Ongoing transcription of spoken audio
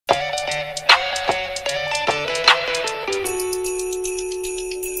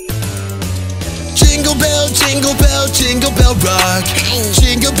jingle bell rock.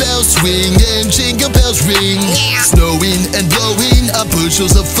 Jingle bells swing and jingle bells ring. Snowing and blowing up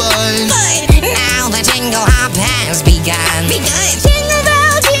bushels of fun. Now the jingle hop has begun. Jingle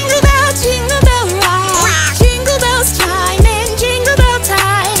bell, jingle bell, jingle bell rock. Jingle bells chime and jingle bell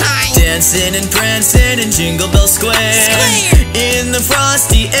time. Dancing and prancing in Jingle Bell Square. In the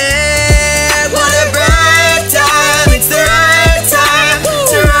frosty air. What a bright time, it's the right time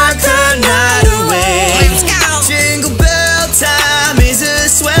to rock the night away. Let's go. Jingle bell time is a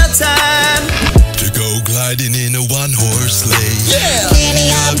swell time To go gliding in a one-horse sleigh.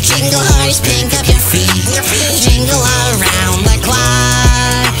 Giddy up, jingle horse, pick up your feet. Jingle around the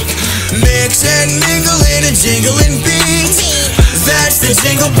clock. Mix and mingle in a jingling beat. That's the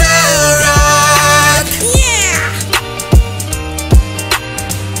Jingle Bell Rock.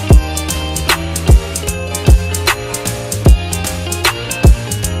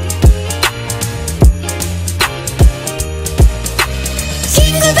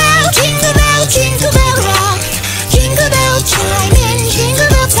 Jingle bell, jingle bell, jingle bell rock. Jingle bell chime in jingle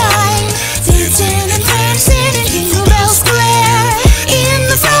bell time. Dancing and prancing in Jingle Bell Square. In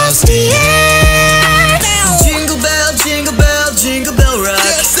the frosty air. Jingle bell, jingle bell, jingle bell rock.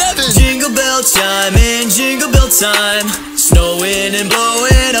 Jingle bell chime in jingle bell time. Snowing and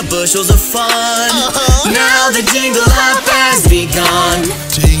blowing up bushels of fun. Now the jingle hop has begun.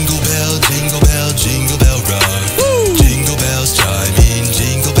 Jingle bell, jingle bell, jingle bell rock. Jingle bells chime in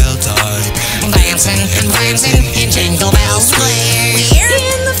jingle bell time. Dancing and prancing in Jingle Bell Square.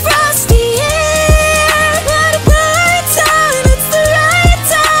 In the frosty air. What a bright time, it's the right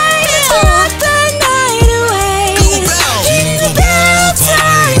time to rock the night away. Jingle bell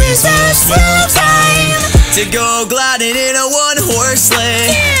time is the swell time To go gliding in a one-horse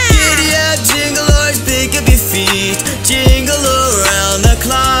sleigh. Giddy up, jingle horse, pick up your feet. Jingle around the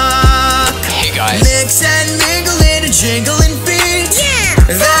clock. Hey guys. Mix and mingle in a jingling beat.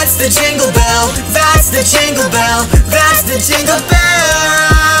 That's the Jingle Bell, that's the Jingle Bell, that's the Jingle Bell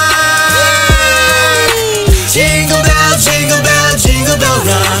Rock. Jingle bell, jingle bell, jingle bell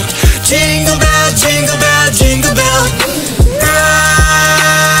rock. Jingle bell.